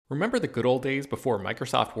Remember the good old days before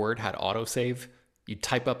Microsoft Word had autosave? You'd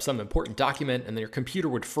type up some important document and then your computer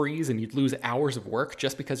would freeze and you'd lose hours of work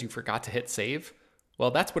just because you forgot to hit save?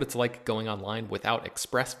 Well, that's what it's like going online without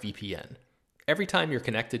ExpressVPN. Every time you're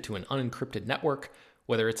connected to an unencrypted network,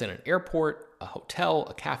 whether it's in an airport, a hotel,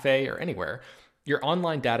 a cafe, or anywhere, your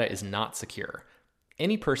online data is not secure.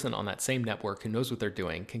 Any person on that same network who knows what they're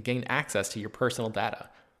doing can gain access to your personal data.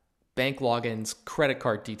 Bank logins, credit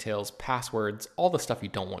card details, passwords, all the stuff you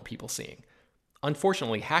don't want people seeing.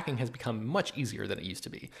 Unfortunately, hacking has become much easier than it used to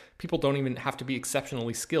be. People don't even have to be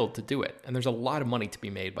exceptionally skilled to do it, and there's a lot of money to be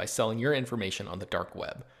made by selling your information on the dark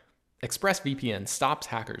web. ExpressVPN stops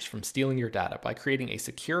hackers from stealing your data by creating a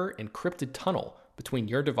secure, encrypted tunnel between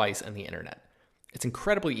your device and the internet. It's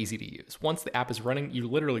incredibly easy to use. Once the app is running, you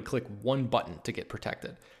literally click one button to get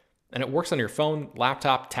protected. And it works on your phone,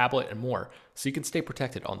 laptop, tablet, and more, so you can stay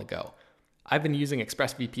protected on the go. I've been using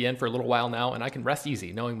ExpressVPN for a little while now, and I can rest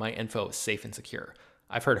easy knowing my info is safe and secure.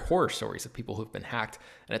 I've heard horror stories of people who've been hacked,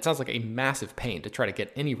 and it sounds like a massive pain to try to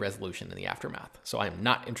get any resolution in the aftermath, so I am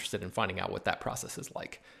not interested in finding out what that process is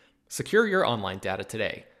like. Secure your online data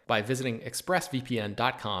today by visiting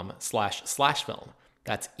expressvpn.com/film.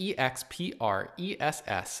 That's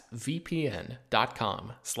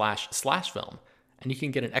expressvpn.com//film. And you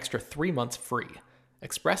can get an extra 3 months free.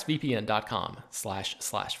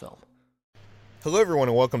 expressvpn.com//film. Hello, everyone,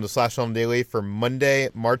 and welcome to Slash Film Daily for Monday,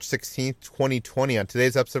 March 16th, 2020. On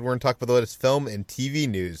today's episode, we're going to talk about the latest film and TV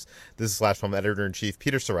news. This is Slash Film Editor-in-Chief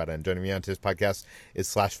Peter Serrata, and joining me on today's podcast is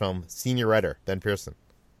Slash Film Senior Writer Ben Pearson.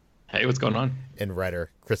 Hey, what's going on? And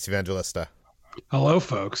writer Chris Evangelista. Hello,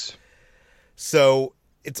 folks. So,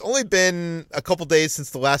 it's only been a couple days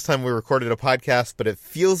since the last time we recorded a podcast, but it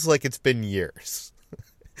feels like it's been years.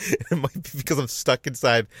 It might be because I'm stuck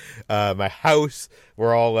inside my house.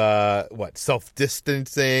 We're all,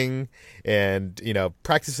 self-distancing and,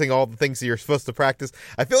 practicing all the things that you're supposed to practice.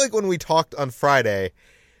 I feel like when we talked on Friday,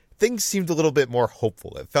 things seemed a little bit more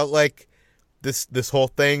hopeful. It felt like this whole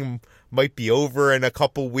thing might be over in a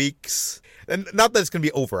couple weeks. And not that it's going to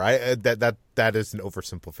be over. That is an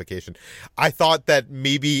oversimplification. I thought that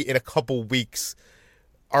maybe in a couple weeks,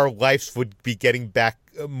 our lives would be getting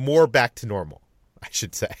more back to normal, I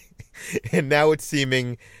should say. And now it's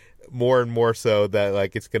seeming more and more so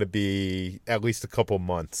that it's going to be at least a couple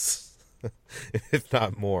months, if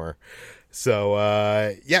not more. So,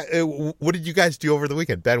 what did you guys do over the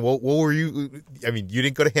weekend? Ben, what were you? I mean, you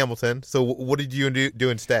didn't go to Hamilton, so what did you do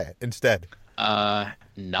instead?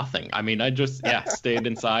 Nothing. I mean, I just, stayed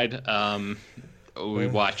inside. We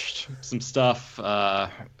watched some stuff.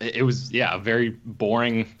 It was, a very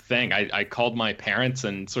boring thing. I called my parents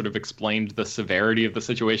and sort of explained the severity of the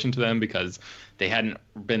situation to them because they hadn't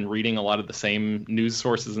been reading a lot of the same news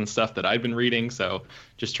sources and stuff that I'd been reading. So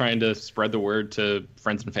just trying to spread the word to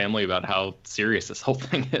friends and family about how serious this whole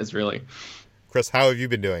thing is, really. Chris, how have you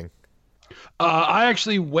been doing? I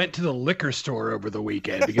actually went to the liquor store over the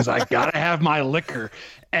weekend because I gotta have my liquor,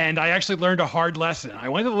 and I actually learned a hard lesson. I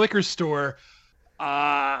went to the liquor store.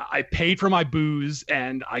 I paid for my booze,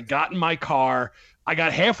 and I got in my car. I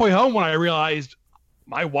got halfway home when I realized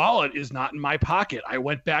my wallet is not in my pocket. I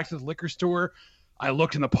went back to the liquor store. I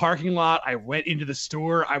looked in the parking lot. I went into the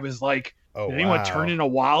store. I was like, did anyone turn in a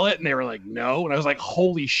wallet? And they were like, no. And I was like,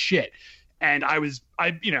 holy shit. And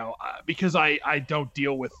because I don't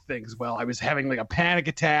deal with things well, I was having like a panic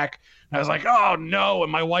attack. And I was like, oh no.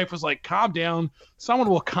 And my wife was like, calm down. Someone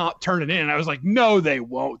will turn it in. And I was like, no, they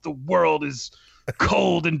won't. The world is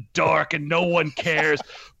cold and dark and no one cares.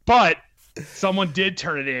 But someone did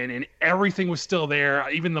turn it in and everything was still there.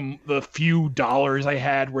 Even the few dollars I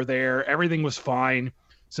had were there. Everything was fine.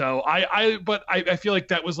 So I feel like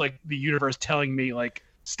that was like the universe telling me like,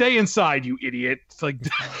 stay inside, you idiot. It's like,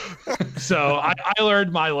 so I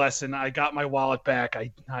learned my lesson. I got my wallet back.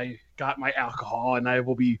 I got my alcohol, and I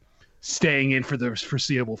will be staying in for the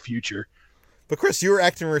foreseeable future. But Chris, you were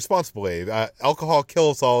acting responsibly. Alcohol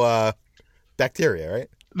kills all bacteria, right?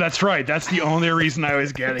 That's right. That's the only reason I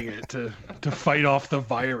was getting it, to fight off the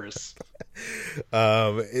virus.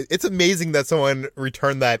 It's amazing that someone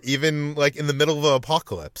returned that even like in the middle of an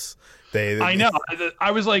apocalypse. I know.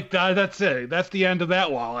 I was like, that's it. That's the end of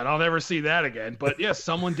that wallet. I'll never see that again. But yeah,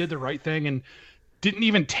 someone did the right thing and didn't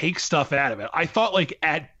even take stuff out of it. I thought like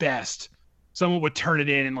at best someone would turn it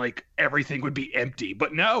in and like everything would be empty.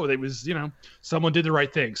 But no, it was, someone did the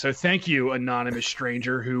right thing. So thank you, anonymous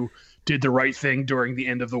stranger who did the right thing during the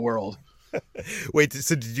end of the world. Wait,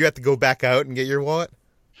 so did you have to go back out and get your wallet?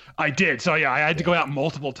 I did. So yeah, I had to go out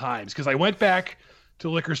multiple times because I went back to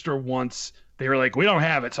the liquor store once. They were like, we don't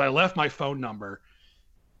have it. So I left my phone number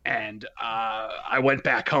And I went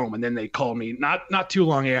back home, and then they called me not too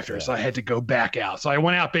long after, so I had to go back out. So I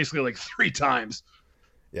went out basically like 3 times.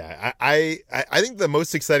 Yeah, I think the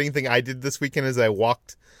most exciting thing I did this weekend is I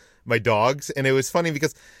walked my dogs, and it was funny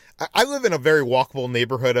because I live in a very walkable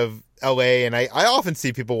neighborhood of LA, and I often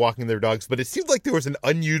see people walking their dogs, but it seemed like there was an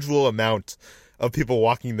unusual amount of people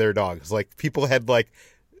walking their dogs. Like, people had like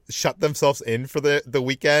shut themselves in for the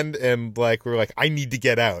weekend, and like were like, I need to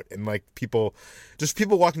get out, and like people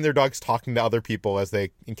walking their dogs, talking to other people as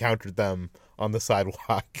they encountered them on the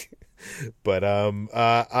sidewalk. But a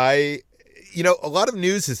lot of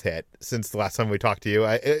news has hit since the last time we talked to you.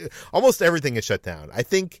 Almost everything is shut down. I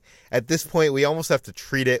think at this point we almost have to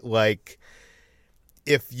treat it like,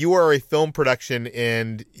 if you are a film production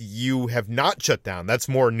and you have not shut down, that's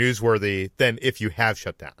more newsworthy than if you have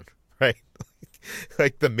shut down, right?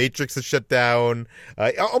 Like The Matrix is shut down.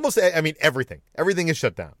 Everything is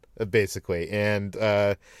shut down, basically. And,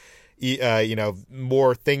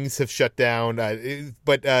 more things have shut down.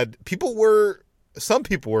 But some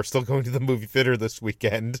people were still going to the movie theater this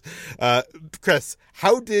weekend. Chris,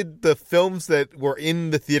 how did the films that were in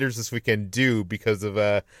the theaters this weekend do because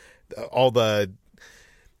of all the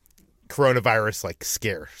coronavirus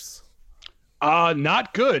scares?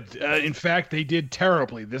 Not good. In fact, they did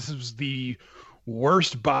terribly. This is the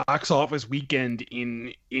worst box office weekend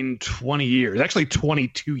in 20 years, actually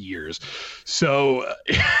 22 years. So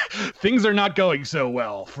things are not going so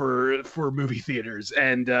well for movie theaters.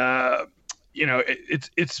 And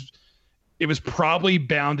it was probably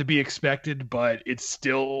bound to be expected, but it's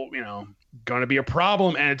still, going to be a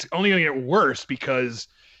problem, and it's only going to get worse because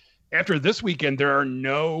after this weekend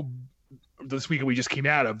this weekend we just came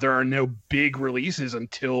out of, there are no big releases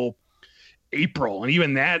until April, and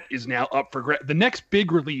even that is now up for the next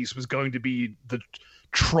big release was going to be the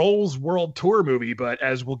Trolls World Tour movie, but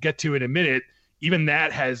as we'll get to in a minute, even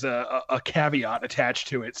that has a caveat attached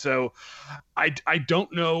to it. So I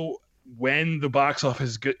don't know when the box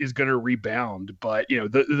office is going to rebound, but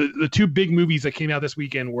the 2 big movies that came out this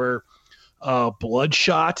weekend were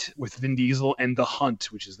Bloodshot with Vin Diesel and The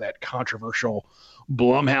Hunt, which is that controversial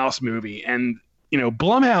Blumhouse movie. And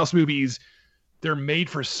Blumhouse movies, they're made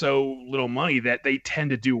for so little money that they tend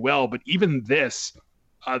to do well. But even The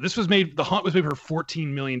Hunt was made for $14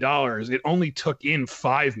 million. It only took in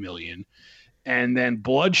 $5 million. And then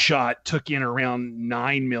Bloodshot took in around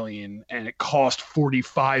 $9 million, and it cost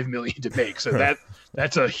 $45 million to make. So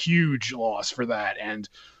that's a huge loss for that. And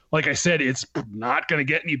like I said, it's not going to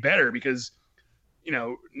get any better because,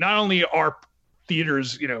 not only are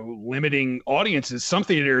theaters, limiting audiences, some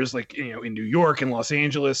theaters in New York and Los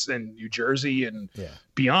Angeles and New Jersey and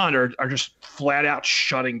beyond are just flat out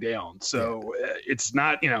shutting down. So it's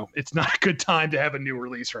not a good time to have a new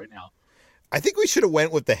release right now. I think we should have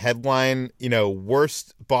went with the headline,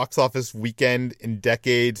 worst box office weekend in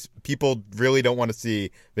decades. People really don't want to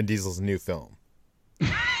see Vin Diesel's new film.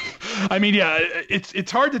 I mean, yeah,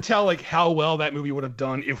 it's hard to tell how well that movie would have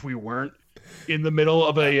done if we weren't in the middle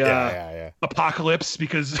of a apocalypse,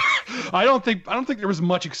 because I don't think there was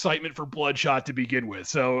much excitement for Bloodshot to begin with.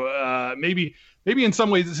 So maybe in some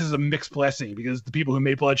ways this is a mixed blessing, because the people who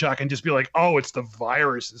made Bloodshot can just be like, oh, it's the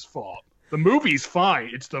virus's fault. The movie's fine.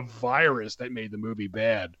 It's the virus that made the movie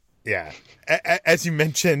bad. Yeah. As you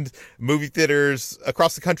mentioned, movie theaters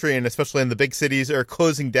across the country, and especially in the big cities, are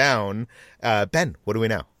closing down. Ben, what do we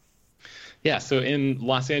know? Yeah, so in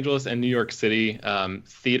Los Angeles and New York City,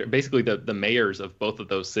 basically the mayors of both of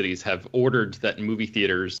those cities have ordered that movie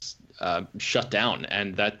theaters shut down,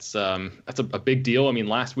 and that's a big deal. I mean,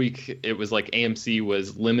 last week it was like AMC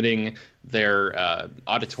was limiting their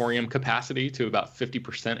auditorium capacity to about 50%.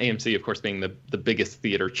 AMC, of course, being the biggest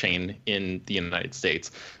theater chain in the United States,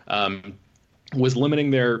 was limiting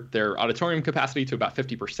their auditorium capacity to about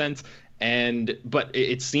 50%. But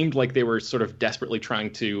it seemed like they were sort of desperately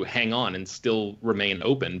trying to hang on and still remain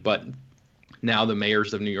open. But now the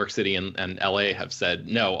mayors of New York City and LA have said,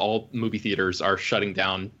 no, all movie theaters are shutting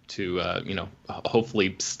down to,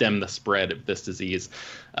 hopefully stem the spread of this disease.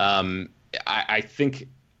 I think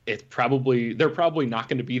they're probably not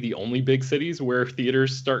going to be the only big cities where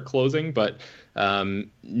theaters start closing, but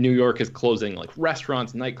New York is closing like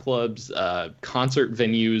restaurants, nightclubs, concert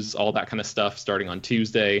venues, all that kind of stuff starting on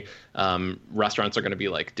Tuesday. Restaurants are going to be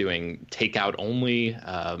like doing takeout only.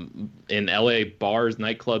 In LA, bars,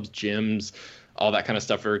 nightclubs, gyms, all that kind of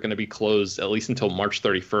stuff are going to be closed at least until March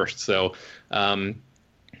 31st. So,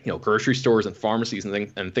 grocery stores and pharmacies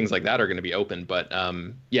and things like that are going to be open. But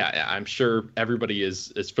I'm sure everybody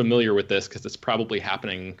is familiar with this because it's probably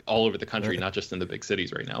happening all over the country, not just in the big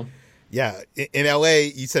cities right now. Yeah, in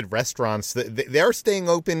LA, you said restaurants. They're staying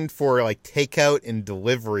open for like takeout and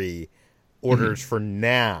delivery orders for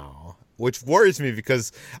now, which worries me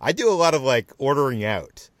because I do a lot of like ordering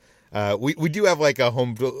out. We do have like a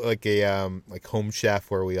home home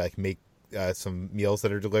chef where we like make some meals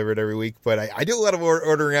that are delivered every week, but I do a lot of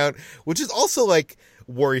ordering out, which is also like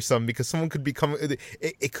worrisome because someone could be coming.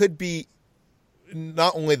 It could be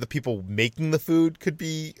not only the people making the food could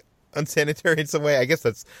be unsanitary in some way. I guess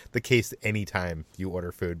that's the case anytime you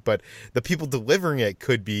order food, but the people delivering it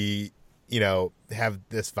could be, have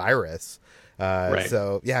this virus. Right.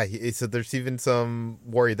 So yeah, so there's even some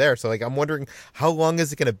worry there. So like, I'm wondering how long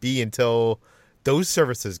is it going to be until those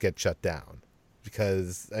services get shut down?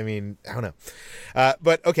 Because I mean, I don't know.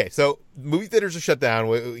 But okay, so movie theaters are shut down.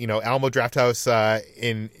 Alamo Drafthouse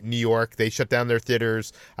in New York, they shut down their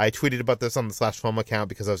theaters. I tweeted about this on the /Film account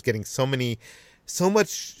because I was getting so many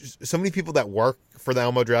people that work for the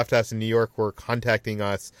Alamo Drafthouse in New York were contacting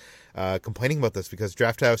us, complaining about this because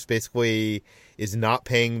Drafthouse basically is not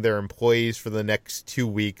paying their employees for the next 2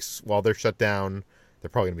 weeks while they're shut down. They're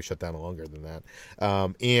probably going to be shut down longer than that.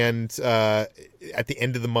 And at the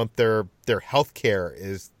end of the month, their health care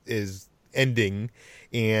is ending,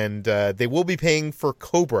 and they will be paying for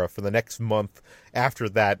Cobra for the next month. After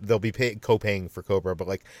that, they'll be co-paying for Cobra. But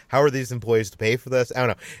like, how are these employees to pay for this? I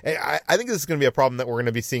don't know. I think this is going to be a problem that we're going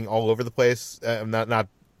to be seeing all over the place. I'm not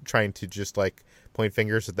trying to just like point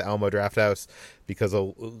fingers at the Alamo Drafthouse because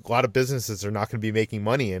a lot of businesses are not going to be making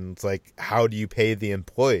money, and it's like, how do you pay the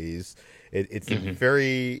employees? It's a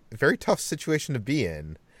very, very tough situation to be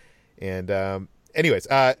in. And anyways,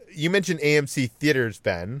 you mentioned AMC Theaters,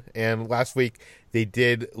 Ben, and last week they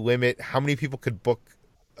did limit how many people could book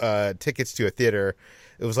tickets to a theater.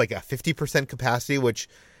 It was like a 50% capacity, which,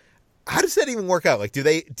 how does that even work out? Like, do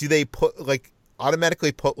they put like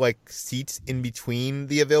automatically put like seats in between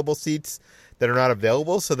the available seats that are not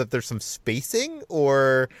available so that there's some spacing?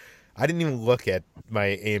 Or I didn't even look at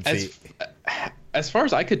my AMC. As far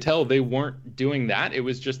as I could tell, they weren't doing that. It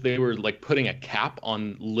was just they were like putting a cap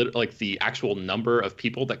on like the actual number of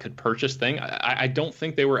people that could purchase thing. I don't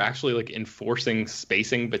think they were actually like enforcing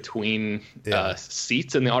spacing between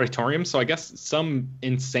seats in the auditorium. So I guess some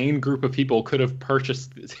insane group of people could have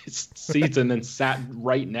purchased seats and then sat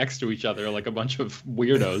right next to each other like a bunch of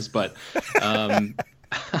weirdos. But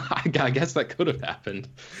I guess that could have happened.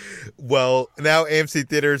 Well, now AMC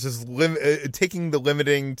Theaters is taking the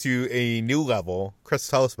limiting to a new level. Chris,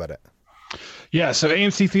 tell us about it. Yeah, so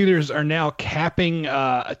AMC Theaters are now capping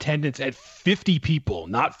attendance at 50 people,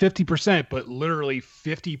 not 50%, but literally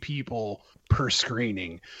 50 people per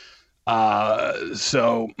screening. And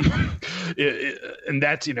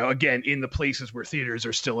that's, again, in the places where theaters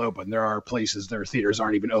are still open. There are places their theaters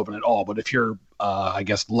aren't even open at all. But if you're, I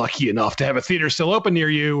guess, lucky enough to have a theater still open near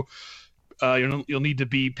you, you'll need to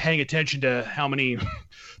be paying attention to how many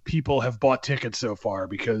people have bought tickets so far,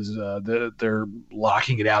 because they're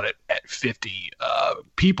locking it out at 50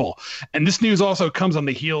 people. And this news also comes on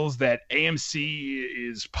the heels that AMC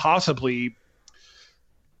is possibly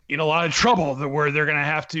in a lot of trouble, where they're going to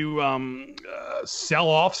have to sell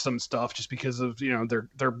off some stuff just because of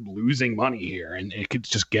they're losing money here, and it could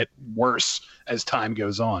just get worse as time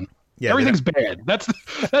goes on. Yeah, everything's bad. That's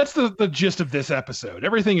the gist of this episode.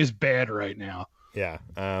 Everything is bad right now. Yeah,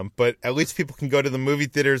 but at least people can go to the movie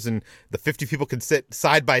theaters, and the 50 people can sit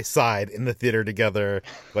side by side in the theater together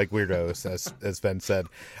like weirdos, as Ben said.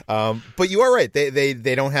 But you are right; they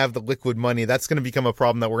don't have the liquid money. That's going to become a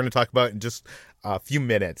problem that we're going to talk about in just a few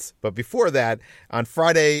minutes. But before that, on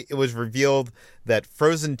Friday, it was revealed that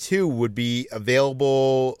Frozen 2 would be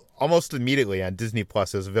available almost immediately on Disney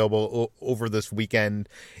Plus. It was available over this weekend,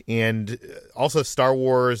 and also Star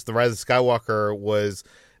Wars: The Rise of Skywalker was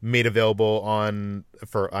made available on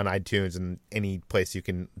iTunes and any place you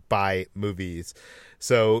can buy movies.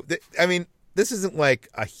 So, this isn't like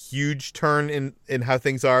a huge turn in how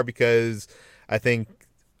things are, because I think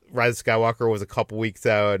Rise of Skywalker was a couple weeks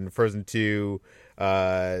out, and Frozen 2,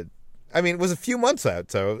 it was a few months out.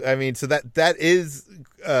 So, so that is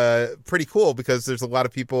pretty cool, because there's a lot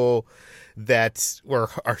of people that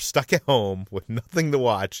are stuck at home with nothing to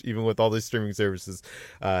watch, even with all these streaming services.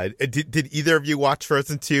 Did either of you watch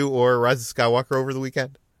Frozen 2 or Rise of Skywalker over the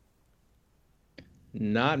weekend?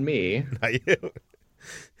 Not me. Not you?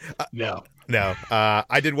 No.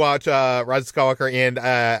 I did watch Rise of Skywalker, and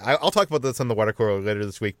I'll talk about this on the water cooler later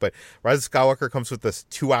this week, but Rise of Skywalker comes with this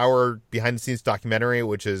 2-hour behind-the-scenes documentary,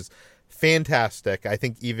 which is fantastic. I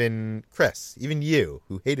think even Chris, even you,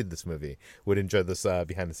 who hated this movie, would enjoy this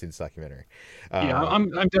behind-the-scenes documentary. Yeah,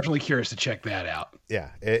 I'm definitely curious to check that out.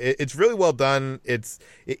 Yeah, it's really well done. It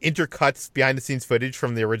intercuts behind-the-scenes footage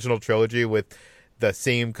from the original trilogy with the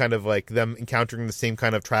same kind of like them encountering the same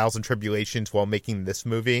kind of trials and tribulations while making this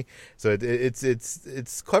movie. So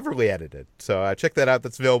it's cleverly edited. So check that out.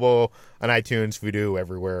 That's available on iTunes, Vudu,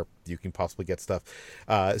 everywhere you can possibly get stuff.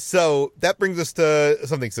 So that brings us to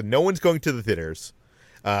something. So no one's going to the theaters.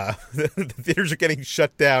 The theaters are getting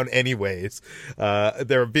shut down anyways.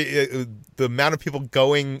 The amount of people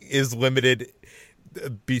going is limited.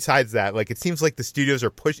 Besides that, like, it seems like the studios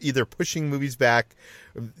are either pushing movies back,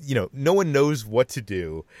 no one knows what to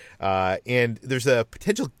do, and there's a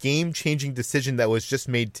potential game-changing decision that was just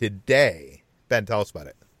made today. Ben, tell us about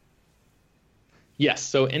it. Yes,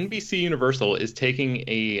 so NBC Universal is taking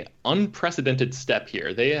a unprecedented step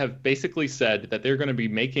here. They have basically said that they're going to be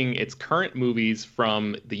making its current movies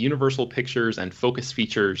from the Universal Pictures and Focus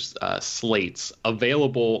Features slates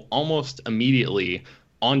available almost immediately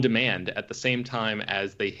on demand at the same time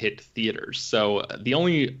as they hit theaters. So the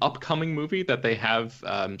only upcoming movie that they have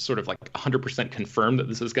sort of like 100% confirmed that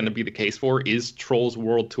this is going to be the case for is Trolls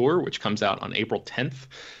World Tour, which comes out on April 10th.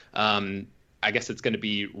 I guess it's going to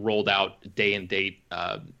be rolled out day and date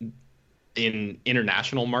in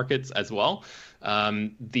international markets as well.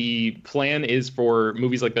 The plan is for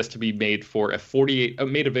movies like this to be made for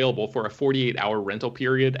made available for a 48-hour rental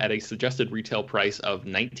period at a suggested retail price of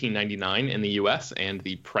 $19.99 in the US and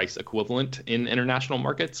the price equivalent in international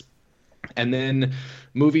markets. And then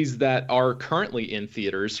movies that are currently in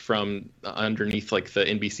theaters from underneath like the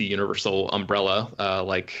NBC Universal umbrella,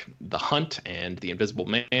 like The Hunt and The Invisible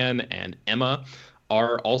Man and Emma,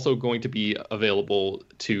 are also going to be available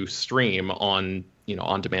to stream on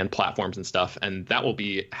on-demand platforms and stuff, and that will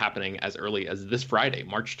be happening as early as this Friday,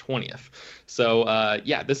 March 20th. So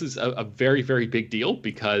this is a very, very big deal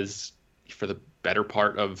because for the better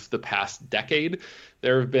part of the past decade,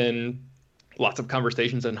 there have been lots of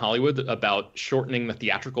conversations in Hollywood about shortening the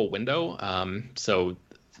theatrical window. So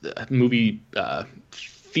the movie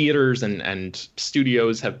theaters and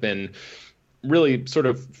studios have been really sort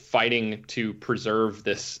of fighting to preserve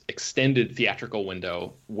this extended theatrical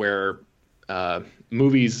window where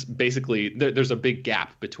movies basically there's a big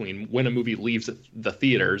gap between when a movie leaves the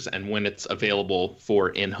theaters and when it's available for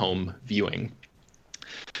in-home viewing.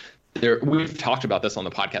 We've talked about this on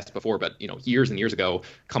the podcast before, but years and years ago,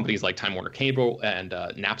 companies like Time Warner Cable and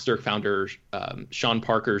Napster founder Sean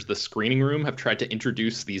Parker's The Screening Room have tried to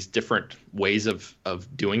introduce these different ways of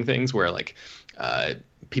doing things where like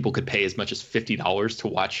people could pay as much as $50 to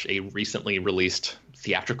watch a recently released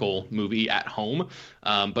theatrical movie at home.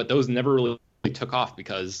 But those never really took off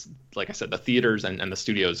because, like I said, the theaters and the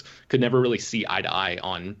studios could never really see eye to eye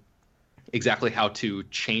on exactly how to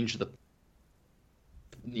change that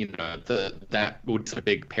would be a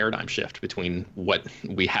big paradigm shift between what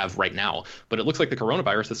we have right now. But it looks like the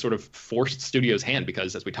coronavirus has sort of forced studios' hand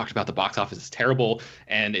because, as we talked about, the box office is terrible,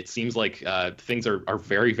 and it seems like things are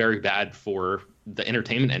very, very bad for the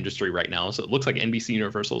entertainment industry right now. So it looks like NBC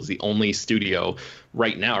Universal is the only studio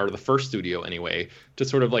right now, or the first studio anyway, to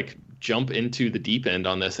sort of like jump into the deep end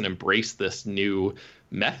on this and embrace this new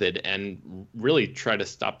method and really try to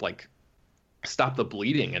stop the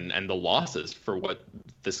bleeding and the losses for what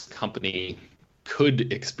this company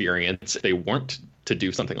could experience if they weren't to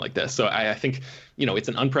do something like this. So I think, it's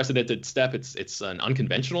an unprecedented step. It's an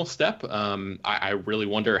unconventional step. I really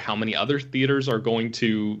wonder how many other theaters are going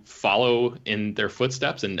to follow in their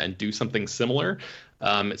footsteps and do something similar.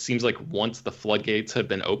 It seems like once the floodgates have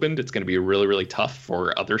been opened, it's going to be really, really tough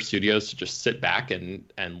for other studios to just sit back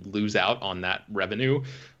and lose out on that revenue.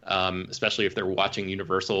 Especially if they're watching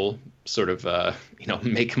Universal sort of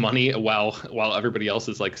make money while everybody else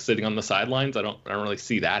is like sitting on the sidelines. I don't really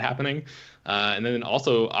see that happening. And then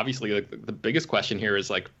also, obviously, like the biggest question here is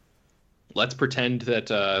like, let's pretend that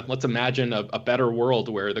let's imagine a better world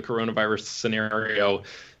where the coronavirus scenario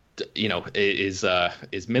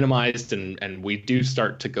is minimized and we do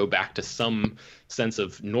start to go back to some sense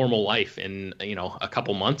of normal life in a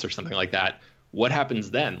couple months or something like that. What happens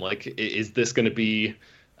then? Like, is this going to be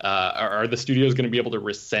are the studios going to be able to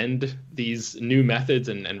rescind these new methods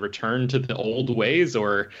and return to the old ways,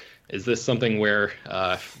 or is this something where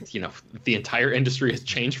the entire industry has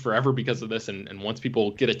changed forever because of this, and once people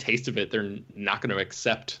get a taste of it, they're not going to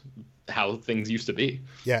accept how things used to be?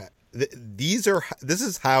 Yeah, this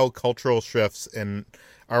is how cultural shifts in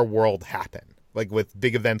our world happen, like with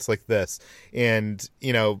big events like this, and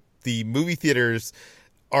the movie theaters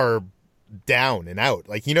are down and out.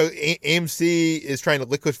 Like, you know, AMC is trying to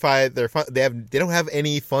liquefy their fund. They don't have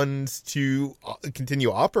any funds to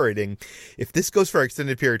continue operating. If this goes for an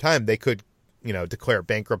extended period of time, they could, you know, declare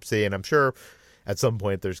bankruptcy. And I'm sure at some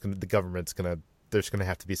point there's going to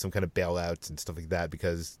have to be some kind of bailouts and stuff like that,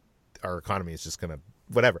 because our economy is just going to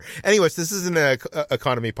whatever. Anyways, this isn't an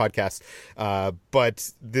economy podcast,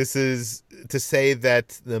 but this is to say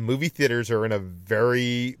that the movie theaters are in a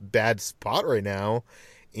very bad spot right now.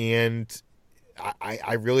 And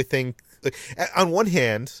I really think, like, on one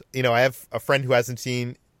hand, you know, I have a friend who hasn't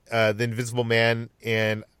seen The Invisible Man,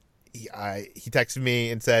 and he texted me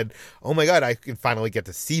and said, "Oh my God, I can finally get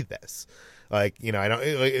to see this." Like, you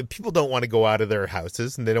know, people don't want to go out of their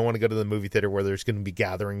houses, and they don't want to go to the movie theater where there's going to be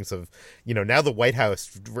gatherings of, you know, now the White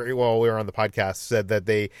House, while we were on the podcast, said that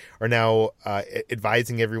they are now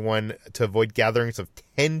advising everyone to avoid gatherings of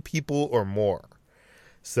 10 people or more.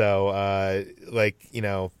 So, like, you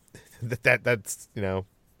know, that's, you know,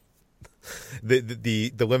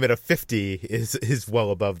 the limit of 50 is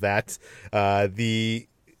well above that.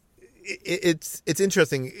 It's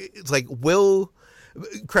interesting. It's like,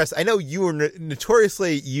 Chris, I know you are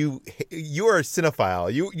notoriously you are a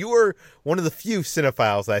cinephile. You are one of the few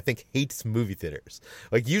cinephiles that I think hates movie theaters.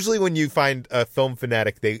 Like, usually when you find a film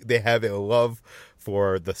fanatic, they have a love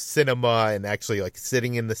for the cinema and actually, like,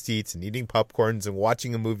 sitting in the seats and eating popcorns and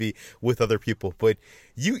watching a movie with other people. But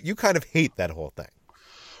you kind of hate that whole thing,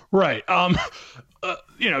 right?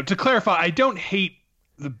 You know, to clarify, I don't hate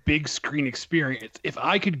the big screen experience. If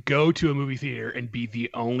I could go to a movie theater and be the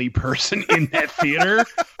only person in that theater,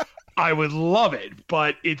 I would love it.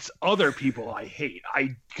 But it's other people I hate.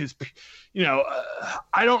 Because, you know,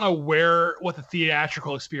 I don't know what the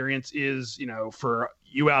theatrical experience is, you know, for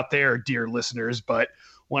you out there, dear listeners. But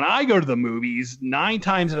when I go to the movies, 9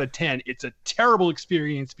 times out of 10, it's a terrible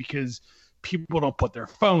experience because people don't put their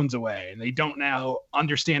phones away, and they don't now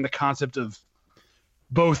understand the concept of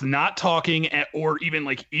both not talking or even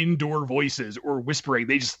like indoor voices or whispering.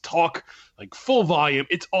 They just talk like full volume.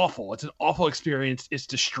 It's awful. It's an awful experience. It's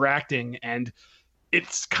distracting, and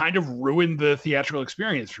it's kind of ruined the theatrical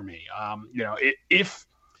experience for me. You know, if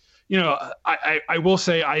you know, I will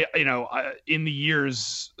say, in the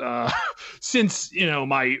years since, you know,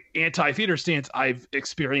 my anti-theater stance, I've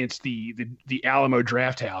experienced the Alamo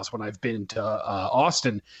Drafthouse when I've been to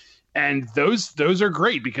Austin. And those are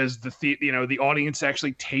great because the audience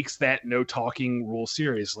actually takes that no talking rule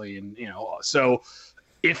seriously. And, you know, so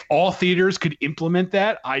if all theaters could implement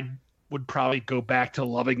that, I would probably go back to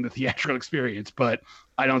loving the theatrical experience, but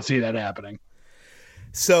I don't see that happening.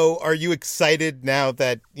 So are you excited now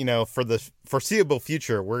that, you know, for the foreseeable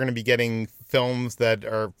future, we're going to be getting films that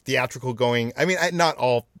are theatrical going? I mean, not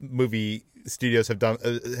all movie studios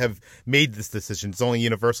have made this decision. It's only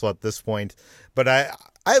Universal at this point, but I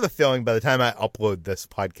have a feeling by the time I upload this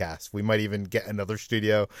podcast, we might even get another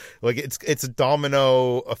studio. Like, it's a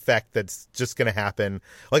domino effect that's just going to happen.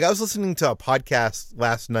 Like, I was listening to a podcast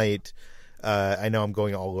last night. I know I'm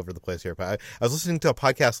going all over the place here, but I was listening to a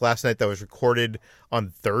podcast last night that was recorded on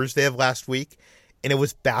Thursday of last week, and it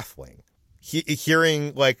was baffling.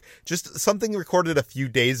 Hearing, like, just something recorded a few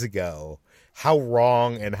days ago, how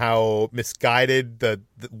wrong and how misguided the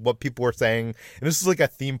what people were saying. And this is like a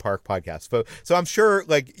theme park podcast. So I'm sure,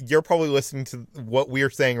 like, you're probably listening to what we are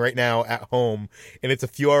saying right now at home, and it's a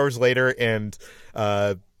few hours later, and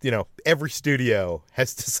you know, every studio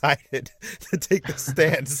has decided to take the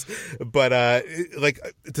stance. But like,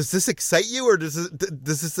 does this excite you, or does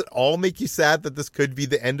this at all make you sad that this could be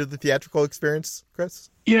the end of the theatrical experience, Chris?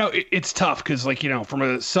 You know, it's tough because, like, you know, from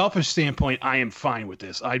a selfish standpoint, I am fine with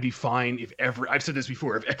this. I'd be fine if I've said this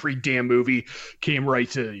before, if every damn movie came right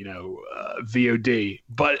to, you know, VOD.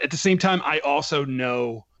 But at the same time, I also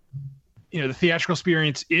know, you know, the theatrical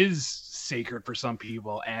experience is sacred for some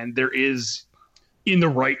people, and there is, in the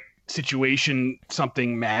right situation,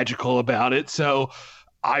 something magical about it. So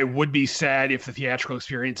I would be sad if the theatrical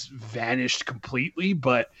experience vanished completely,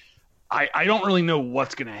 but I don't really know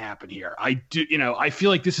what's going to happen here. I feel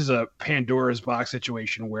like this is a Pandora's box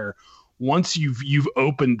situation where once you've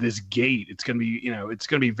opened this gate, it's going to be, you know, it's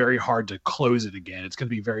going to be very hard to close it again. It's going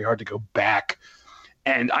to be very hard to go back.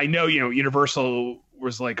 And I know, you know, Universal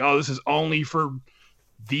was like, oh, this is only for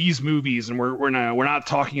these movies, and we're not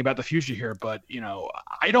talking about the future here, but, you know,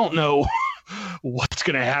 I don't know what's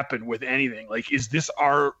going to happen with anything. Like, is this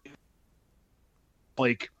our,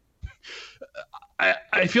 like,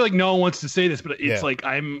 I feel like no one wants to say this, but it's like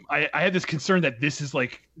I had this concern that this is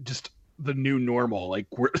like just the new normal. Like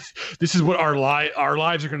this is what our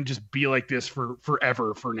lives are going to just be like this for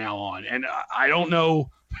forever for now on. And I don't know.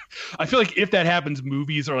 I feel like if that happens,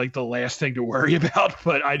 movies are like the last thing to worry about.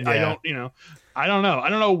 But I don't, I don't know. I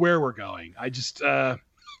don't know where we're going. I just, I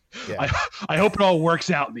hope it all works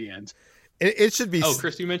out in the end. It should be. Oh,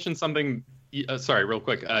 Chris, you mentioned something. Sorry, real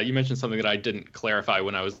quick. You mentioned something that I didn't clarify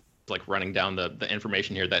when I was like running down the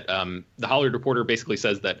information here, that the Hollywood Reporter basically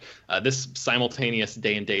says that this simultaneous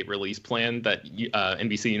day and date release plan that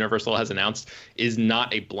NBC Universal has announced is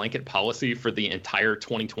not a blanket policy for the entire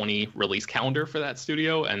 2020 release calendar for that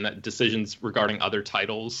studio, and that decisions regarding other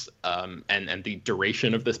titles and the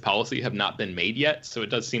duration of this policy have not been made yet. So it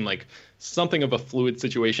does seem like something of a fluid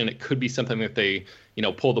situation. It could be something that they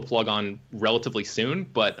pull the plug on relatively soon,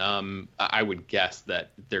 but I would guess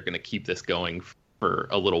that they're going to keep this going for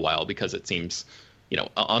a little while, because it seems,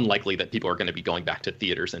 unlikely that people are going to be going back to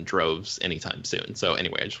theaters in droves anytime soon. So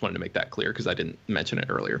anyway, I just wanted to make that clear because I didn't mention it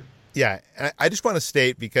earlier. Yeah, I just want to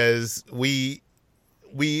state, because we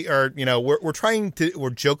are, we're trying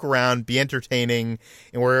to joke around, be entertaining,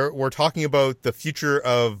 and we're talking about the future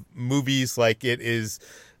of movies like it is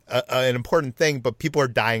an important thing, but people are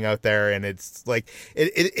dying out there, and it's like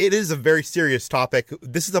it is a very serious topic.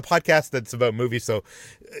 This is a podcast that's about movies, so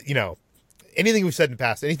anything we've said in the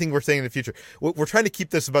past, anything we're saying in the future, we're trying to keep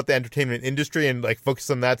this about the entertainment industry and like focus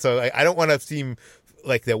on that. So I don't want to seem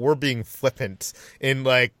like that we're being flippant in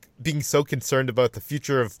like being so concerned about the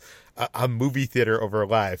future of a movie theater over our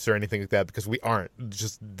lives or anything like that, because we aren't.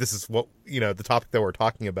 Just this is what the topic that we're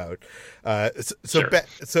talking about. Sure.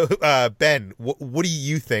 Ben, what do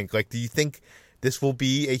you think? Like, do you think this will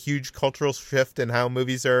be a huge cultural shift in how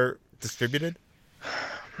movies are distributed?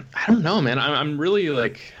 I don't know, man. I'm really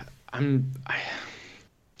like. I'm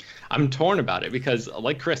torn about it, because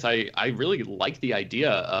like Chris, I really like the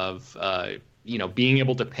idea of being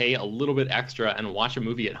able to pay a little bit extra and watch a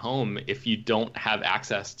movie at home if you don't have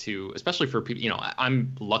access to, especially for people.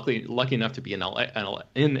 I'm lucky enough to be in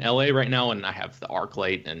LA right now, and I have the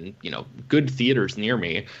ArcLight and good theaters near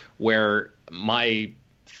me where my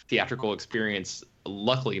theatrical experience,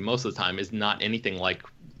 luckily most of the time, is not anything like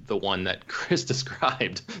the one that Chris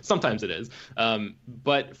described. Sometimes it is.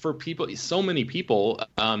 But for people, so many people,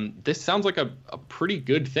 this sounds like a pretty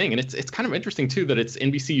good thing. And it's kind of interesting, too, that it's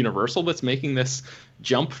NBC Universal that's making this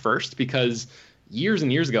jump first, because years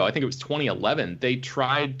and years ago, I think it was 2011, they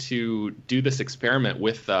tried to do this experiment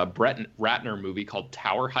with a Brett Ratner movie called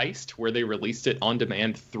Tower Heist, where they released it on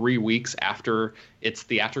demand 3 weeks after its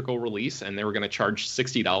theatrical release, and they were going to charge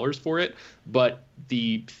 $60 for it. But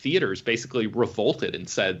the theaters basically revolted and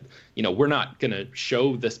said, we're not going to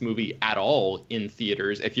show this movie at all in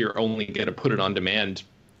theaters if you're only going to put it on demand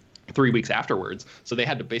 3 weeks afterwards. So they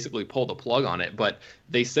had to basically pull the plug on it. But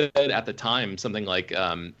they said at the time something like,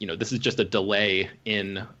 this is just a delay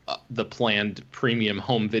in the planned premium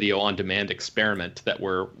home video on demand experiment that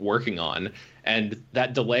we're working on. And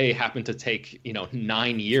that delay happened to take,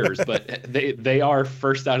 9 years, but they are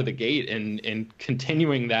first out of the gate in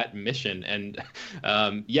continuing that mission. And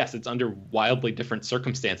yes, it's under wildly different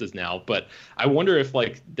circumstances now, but I wonder if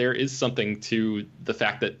there is something to the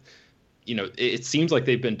fact that, it seems like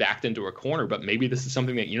they've been backed into a corner, but maybe this is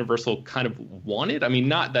something that Universal kind of wanted. I mean,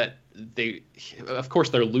 not that of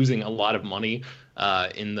course they're losing a lot of money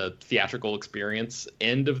in the theatrical experience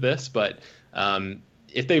end of this, but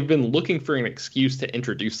if they've been looking for an excuse to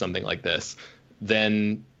introduce something like this,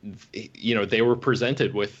 then, they were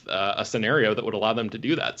presented with a scenario that would allow them to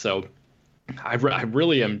do that. So I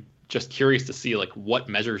really am just curious to see what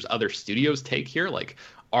measures other studios take here.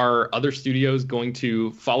 Are other studios going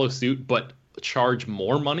to follow suit but charge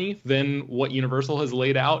more money than what Universal has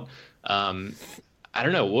laid out? I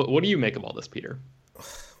don't know. What do you make of all this, Peter?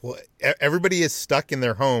 Well, everybody is stuck in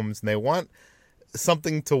their homes and they want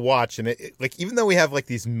something to watch. And even though we have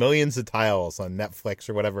these millions of titles on Netflix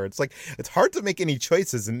or whatever, it's hard to make any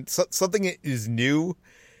choices. And something is new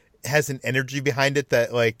has an energy behind it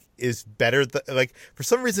that is better. For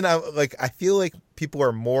some reason, I feel like people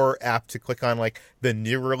are more apt to click on the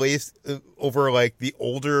new release over the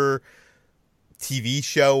older TV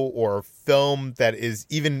show or film that is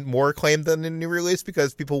even more acclaimed than a new release,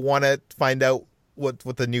 because people want to find out what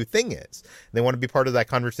the new thing is. They want to be part of that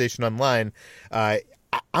conversation online.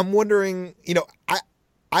 I'm wondering,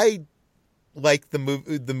 I like the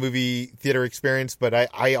movie theater experience, but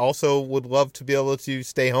I also would love to be able to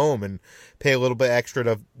stay home and pay a little bit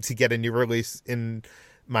extra to get a new release in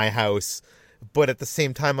my house. But at the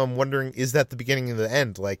same time, I'm wondering, is that the beginning of the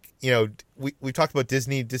end? We talked about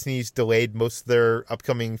Disney. Disney's delayed most of their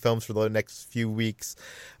upcoming films for the next few weeks.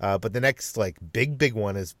 But the next big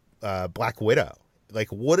one is Black Widow. Like,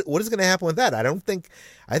 what is going to happen with that?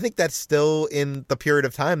 I think that's still in the period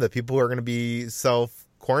of time that people are going to be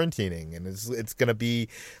self-quarantining, and it's going to be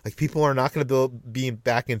like people are not going to be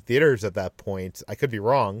back in theaters at that point. I could be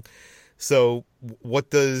wrong. So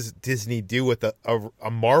what does Disney do with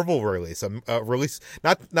a Marvel release? A release,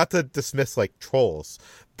 not to dismiss like Trolls,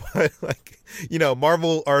 but like, you know,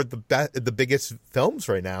 Marvel are the biggest films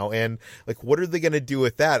right now, and like, what are they going to do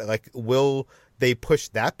with that? Like, will they push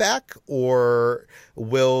that back, or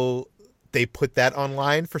will they put that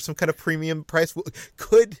online for some kind of premium price?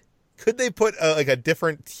 Could they put like a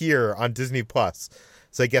different tier on Disney Plus?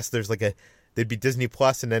 So I guess there's like there'd be Disney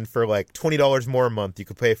Plus, and then for like $20 more a month, you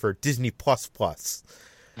could pay for Disney Plus Plus,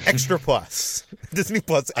 Extra Plus, Disney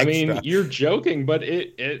Plus Extra. I mean, you're joking, but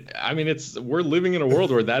we're living in a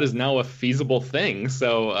world where that is now a feasible thing.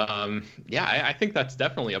 So, I think that's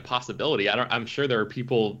definitely a possibility. I'm sure there are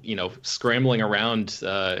people, you know, scrambling around,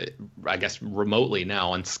 I guess remotely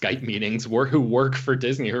now on Skype meetings who work for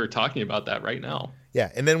Disney who are talking about that right now.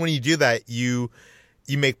 Yeah, and then when you do that, you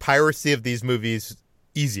make piracy of these movies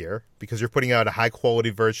easier because you're putting out a high quality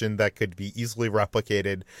version that could be easily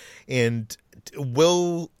replicated. And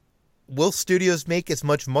will studios make as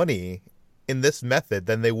much money in this method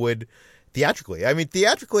than they would theatrically? I mean,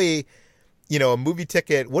 theatrically, you know, a movie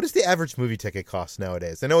ticket, what does the average movie ticket cost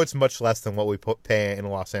nowadays? I know it's much less than what we pay in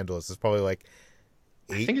Los Angeles. It's probably like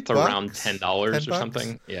 $8. I think it's around $10 or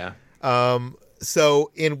something. Yeah.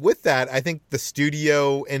 So, and with that, I think the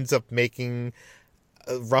studio ends up making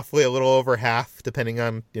roughly a little over half, depending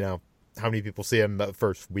on, you know, how many people see it in the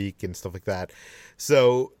first week and stuff like that.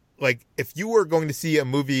 So, like, if you were going to see a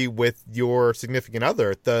movie with your significant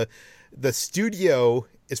other, the studio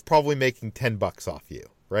is probably making $10 off you,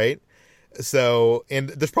 right? So, and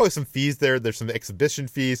there's probably some fees there. There's some exhibition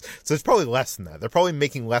fees. So it's probably less than that. They're probably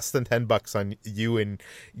making less than $10 on you and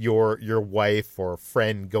your wife or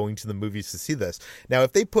friend going to the movies to see this. Now,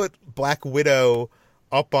 if they put Black Widow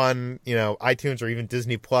up on, you know, iTunes or even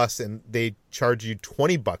Disney Plus, and they charge you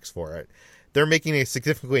 $20 for it, they're making a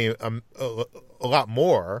significantly a lot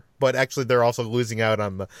more, but actually they're also losing out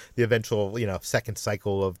on the eventual, you know, second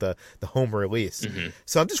cycle of the home release. Mm-hmm.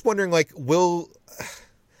 So I'm just wondering, like,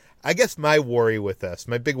 I guess my worry with this,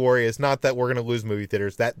 my big worry is not that we're going to lose movie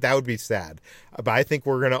theaters. That would be sad. But I think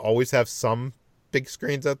we're going to always have some big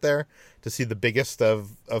screens out there to see the biggest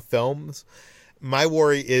of films. My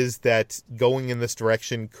worry is that going in this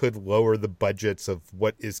direction could lower the budgets of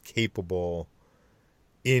what is capable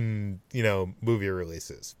in, you know, movie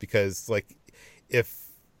releases. Because, like, if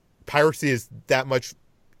piracy is that much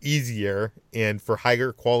easier and for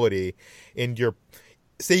higher quality, and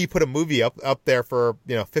say you put a movie up there for,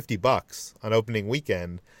 you know, $50 on opening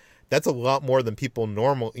weekend, that's a lot more than people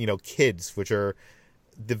kids, which are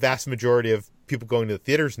the vast majority of people going to the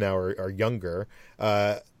theaters now are younger.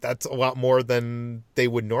 That's a lot more than they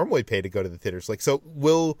would normally pay to go to the theaters. Like, so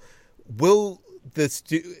will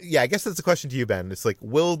I guess that's a question to you, Ben. It's like,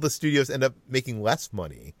 will the studios end up making less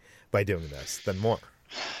money by doing this than more?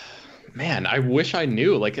 Man, I wish I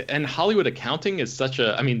knew. Like, and Hollywood accounting is such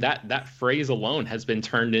a, I mean, that phrase alone has been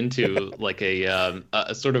turned into like a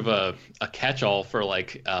sort of a catch-all for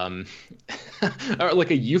like, or like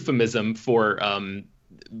a euphemism for,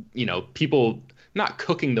 you know, people not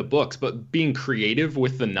cooking the books, but being creative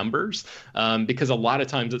with the numbers, because a lot of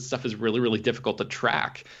times that stuff is really, really difficult to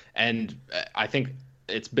track. And I think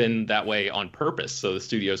it's been that way on purpose, so the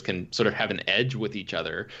studios can sort of have an edge with each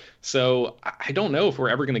other. So I don't know if we're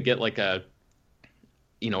ever going to get like a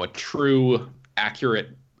true, accurate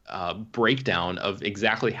breakdown of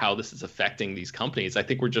exactly how this is affecting these companies. I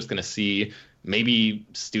think we're just going to see maybe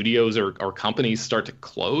studios or companies start to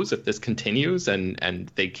close if this continues,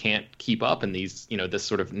 and they can't keep up, and these, you know, this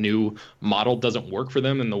sort of new model doesn't work for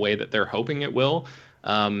them in the way that they're hoping it will.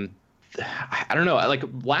 I don't know. Like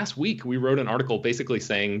last week, we wrote an article basically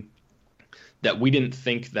saying that we didn't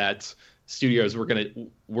think that studios were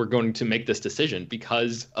going to make this decision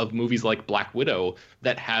because of movies like Black Widow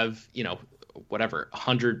that have, you know, whatever,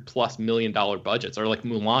 $100+ million budgets, or like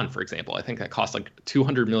Mulan, for example. I think that cost like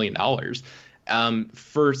 $200 million.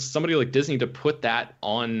 For somebody like Disney to put that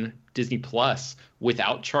on Disney Plus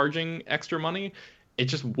without charging extra money, it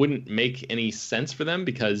just wouldn't make any sense for them,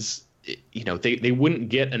 because you know, they wouldn't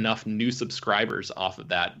get enough new subscribers off of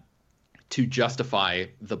that to justify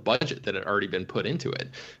the budget that had already been put into it.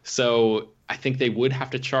 So I think they would have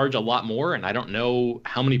to charge a lot more, and I don't know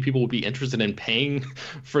how many people would be interested in paying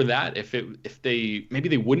for that. If they maybe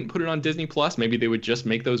they wouldn't put it on Disney Plus, maybe they would just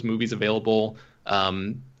make those movies available,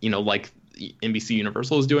 you know, like NBC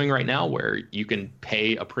Universal is doing right now, where you can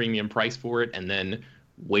pay a premium price for it and then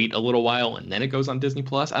wait a little while and then it goes on Disney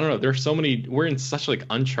Plus. I don't know. There's so many. We're in such like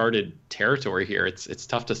uncharted territory here. It's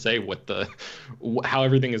tough to say how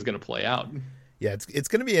everything is going to play out. Yeah, it's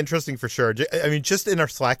going to be interesting for sure. I mean, just in our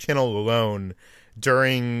Slack channel alone,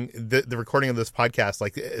 during the recording of this podcast,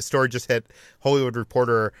 like a story just hit Hollywood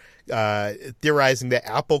Reporter theorizing that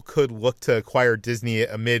Apple could look to acquire Disney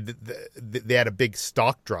amid they had a big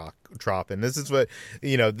stock drop, and this is what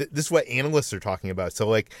this is what analysts are talking about. So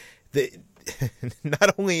like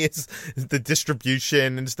not only is the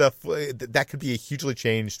distribution and stuff that could be hugely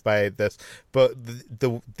changed by this, but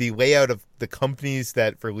the layout of the companies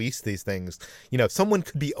that release these things, someone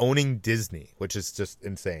could be owning Disney, which is just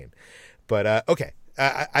insane. But okay,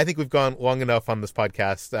 I think we've gone long enough on this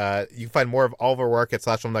podcast. You can find more of all of our work at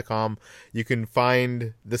slashfilm.com. You can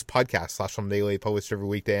find this podcast, Slash Film Daily, published every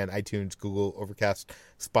weekday on iTunes, Google, Overcast,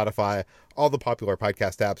 Spotify, all the popular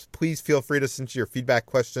podcast apps. Please feel free to send your feedback,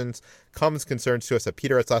 questions, comments, concerns to us at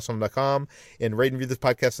peter@slashfilm.com, and rate and review this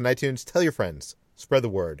podcast on iTunes. Tell your friends, spread the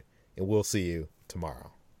word, and we'll see you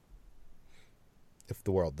tomorrow, if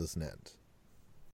the world doesn't end.